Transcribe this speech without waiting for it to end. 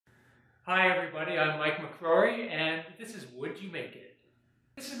Hi everybody, I'm Mike McCrory and this is Would You Make It?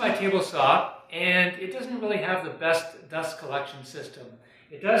 This is my table saw and it doesn't really have the best dust collection system.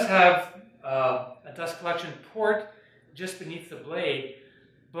 It does have a dust collection port just beneath the blade,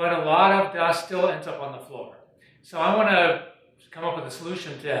 but a lot of dust still ends up on the floor. So I want to come up with a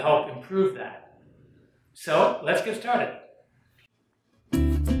solution to help improve that. So let's get started.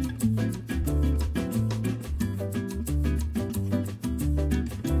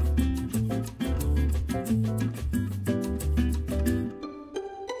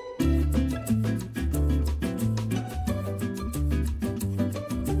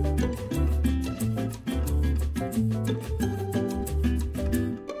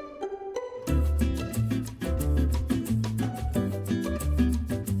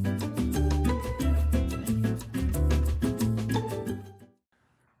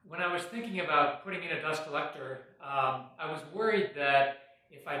 When I was thinking about putting in a dust collector, I was worried that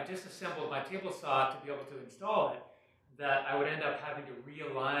if I disassembled my table saw to be able to install it, that I would end up having to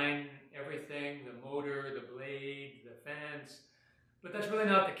realign everything, the motor, the blade, the fence. But that's really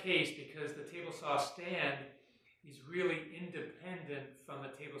not the case because the table saw stand is really independent from the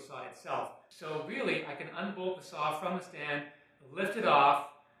table saw itself. So really, I can unbolt the saw from the stand, lift it off,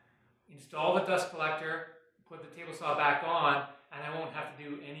 install the dust collector, put the table saw back on, and I won't have to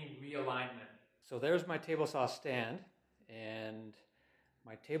do any realignment. So there's my table saw stand, and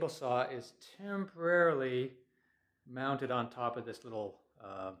my table saw is temporarily mounted on top of this little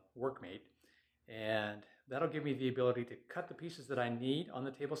workmate, and that'll give me the ability to cut the pieces that I need on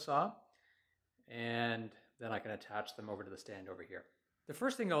the table saw, and then I can attach them over to the stand over here. The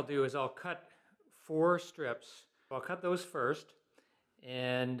first thing I'll do is I'll cut 4 strips. I'll cut those first,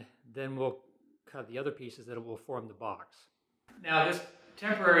 and then we'll cut the other pieces that will form the box. Now this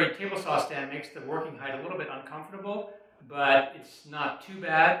temporary table saw stand makes the working height a little bit uncomfortable, but it's not too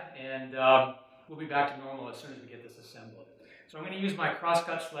bad, and we'll be back to normal as soon as we get this assembled. So I'm going to use my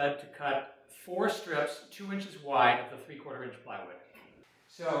crosscut sled to cut 4 strips 2 inches wide of the 3/4 inch plywood.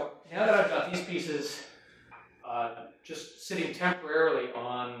 So now that I've got these pieces just sitting temporarily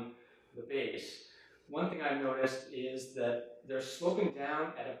on the base, one thing I've noticed is that they're sloping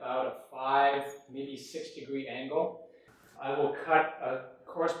down at about a 5, maybe 6 degree angle. I will cut a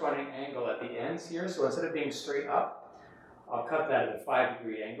corresponding angle at the ends here, so instead of being straight up, I'll cut that at a 5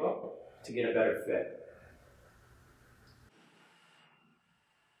 degree angle to get a better fit.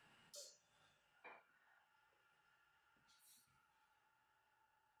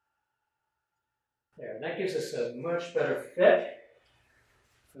 There, and that gives us a much better fit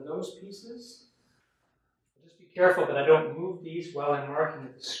for those pieces. Just be careful that I don't move these while I'm marking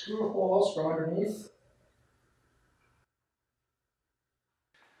the screw holes from underneath.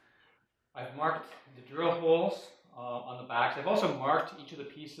 I've marked the drill holes on the backs. I've also marked each of the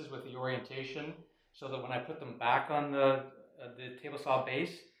pieces with the orientation so that when I put them back on the table saw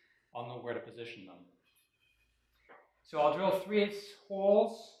base, I'll know where to position them. So I'll drill 3/8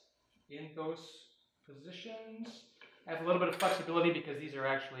 holes in those positions. I have a little bit of flexibility because these are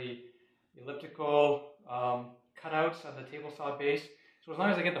actually elliptical cutouts on the table saw base. So as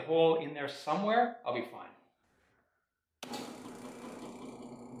long as I get the hole in there somewhere, I'll be fine.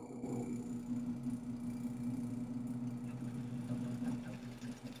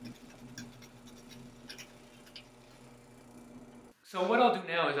 So what I'll do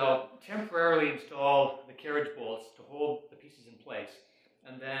now is I'll temporarily install the carriage bolts to hold the pieces in place,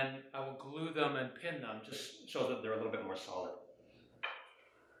 and then I will glue them and pin them just so that they're a little bit more solid.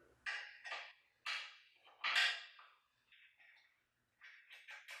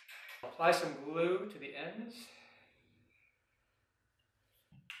 Apply some glue to the ends.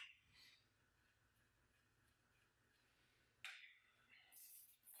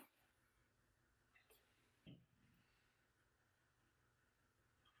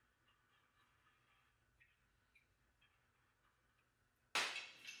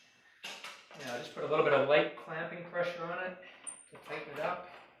 Now just put a little bit of light clamping pressure on it to tighten it up.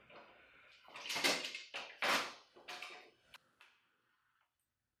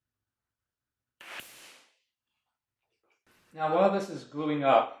 Now while this is gluing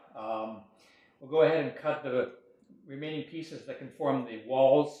up, we'll go ahead and cut the remaining pieces that can form the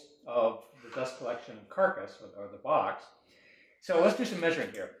walls of the dust collection carcass, or the box. So let's do some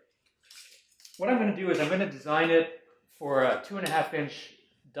measuring here. What I'm going to do is I'm going to design it for a 2.5 inch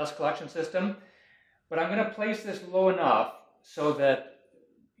dust collection system, but I'm going to place this low enough so that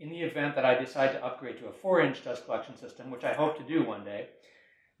in the event that I decide to upgrade to a 4-inch dust collection system, which I hope to do one day,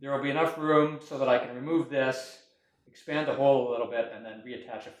 there will be enough room so that I can remove this, expand the hole a little bit, and then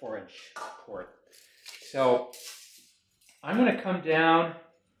reattach a 4-inch port. So I'm going to come down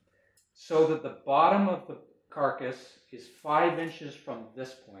so that the bottom of the carcass is 5 inches from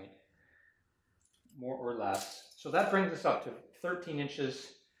this point, more or less. So that brings us up to 13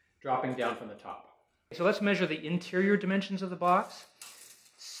 inches dropping down from the top. So let's measure the interior dimensions of the box.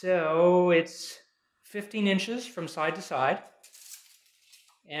 So it's 15 inches from side to side,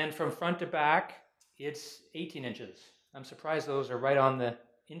 and from front to back, it's 18 inches. I'm surprised those are right on the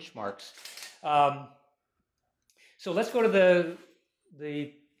inch marks. So let's go to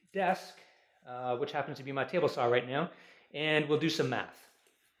the desk, which happens to be my table saw right now, and we'll do some math.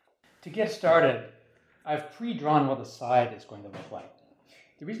 To get started, I've pre-drawn what the side is going to look like.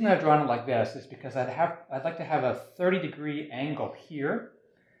 The reason I've drawn it like this is because I'd like to have a 30-degree angle here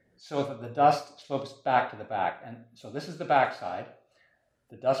so that the dust slopes back to the back. And so this is the back side.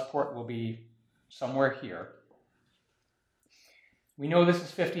 The dust port will be somewhere here. We know this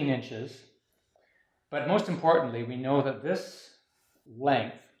is 15 inches, but most importantly, we know that this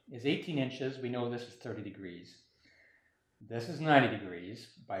length is 18 inches. We know this is 30 degrees. This is 90 degrees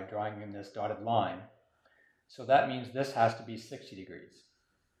by drawing in this dotted line. So that means this has to be 60 degrees.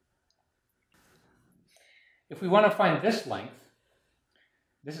 If we want to find this length,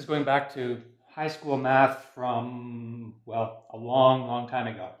 this is going back to high school math from, well, a long, long time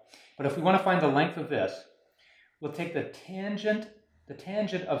ago. But if we want to find the length of this, we'll take the tangent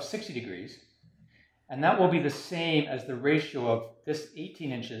of 60 degrees, and that will be the same as the ratio of this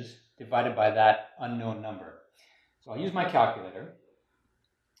 18 inches divided by that unknown number. So I'll use my calculator.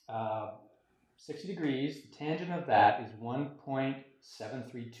 60 degrees, the tangent of that is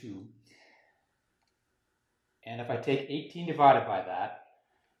 1.732. And if I take 18 divided by that,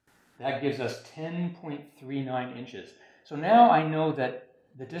 that gives us 10.39 inches. So now I know that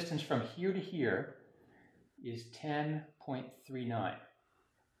the distance from here to here is 10.39.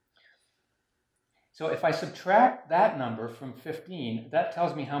 So if I subtract that number from 15, that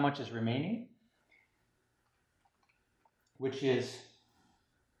tells me how much is remaining, which is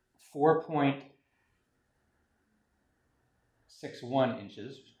 4.61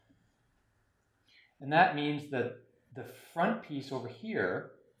 inches. And that means that the front piece over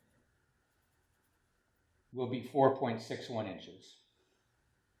here will be 4.61 inches.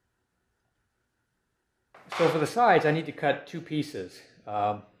 So for the sides, I need to cut 2 pieces.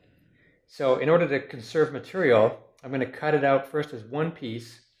 So in order to conserve material, I'm going to cut it out first as one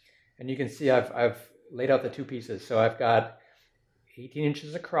piece. And you can see I've laid out the 2 pieces. So I've got 18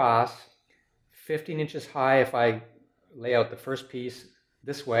 inches across, 15 inches high if I lay out the first piece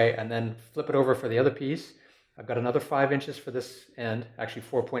this way and then flip it over for the other piece. I've got another 5 inches for this end, actually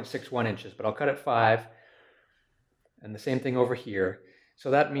 4.61 inches, but I'll cut it 5. And the same thing over here. So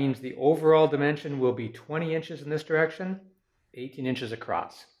that means the overall dimension will be 20 inches in this direction, 18 inches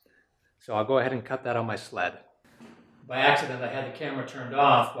across. So I'll go ahead and cut that on my sled. By accident, I had the camera turned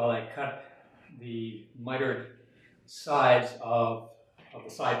off while I cut the mitered sides of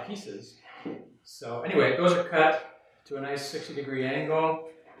the side pieces. So anyway, those are cut to a nice 60-degree angle,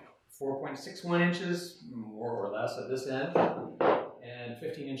 4.61 inches, more or less, at this end, and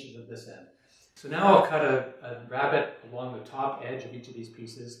 15 inches at this end. So now I'll cut a rabbet along the top edge of each of these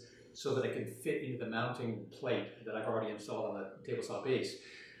pieces so that it can fit into the mounting plate that I've already installed on the table saw base.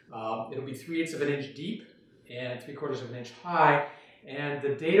 It'll be 3/8 of an inch deep and 3/4 of an inch high, and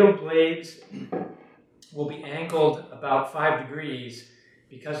the dado blades will be angled about 5 degrees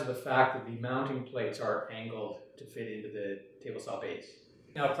because of the fact that the mounting plates are angled to fit into the table saw base.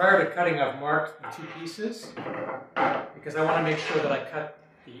 Now, prior to cutting, I've marked the 2 pieces because I want to make sure that I cut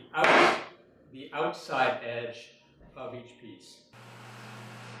the outside edge of each piece.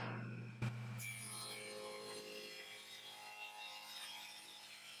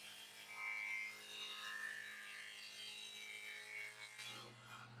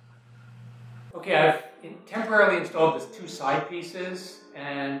 Okay, I've temporarily installed these 2 side pieces,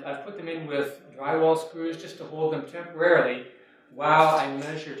 and I've put them in with drywall screws just to hold them temporarily while I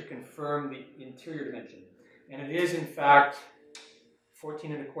measure to confirm the interior dimension. And it is, in fact,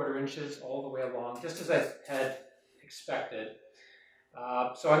 14¼ inches all the way along, just as I had expected.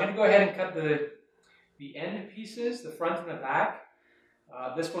 So I'm going to go ahead and cut the end pieces, the front and the back.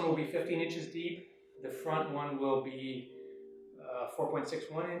 This one will be 15 inches deep. The front one will be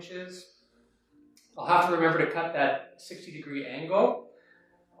 4.61 inches. I'll have to remember to cut that 60-degree angle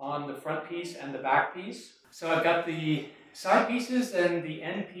on the front piece and the back piece. So I've got the side pieces and the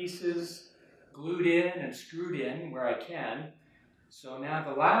end pieces glued in and screwed in where I can. So now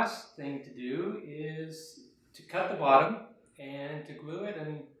the last thing to do is to cut the bottom and to glue it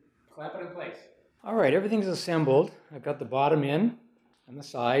and clamp it in place. All right, everything's assembled. I've got the bottom in and the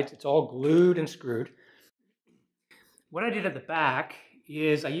sides. It's all glued and screwed. What I did at the back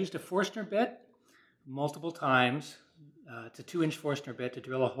is I used a Forstner bit multiple times. It's a 2-inch Forstner bit to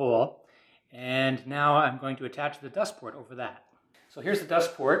drill a hole. And now I'm going to attach the dust port over that. So here's the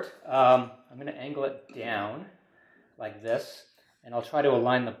dust port. I'm going to angle it down like this. And I'll try to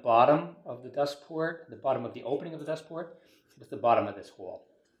align the bottom of the dust port, the bottom of the opening of the dust port, with the bottom of this hole.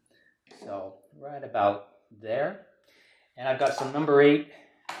 So right about there. And I've got some number 8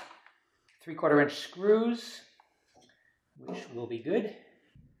 3/4 inch screws, which will be good.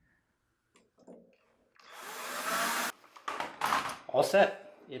 All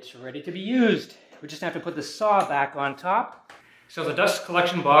set. It's ready to be used. We just have to put the saw back on top. So the dust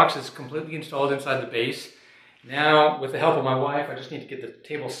collection box is completely installed inside the base. Now, with the help of my wife, I just need to get the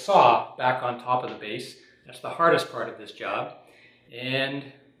table saw back on top of the base. That's the hardest part of this job.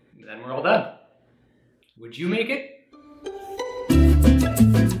 And then we're all done. Would you make it?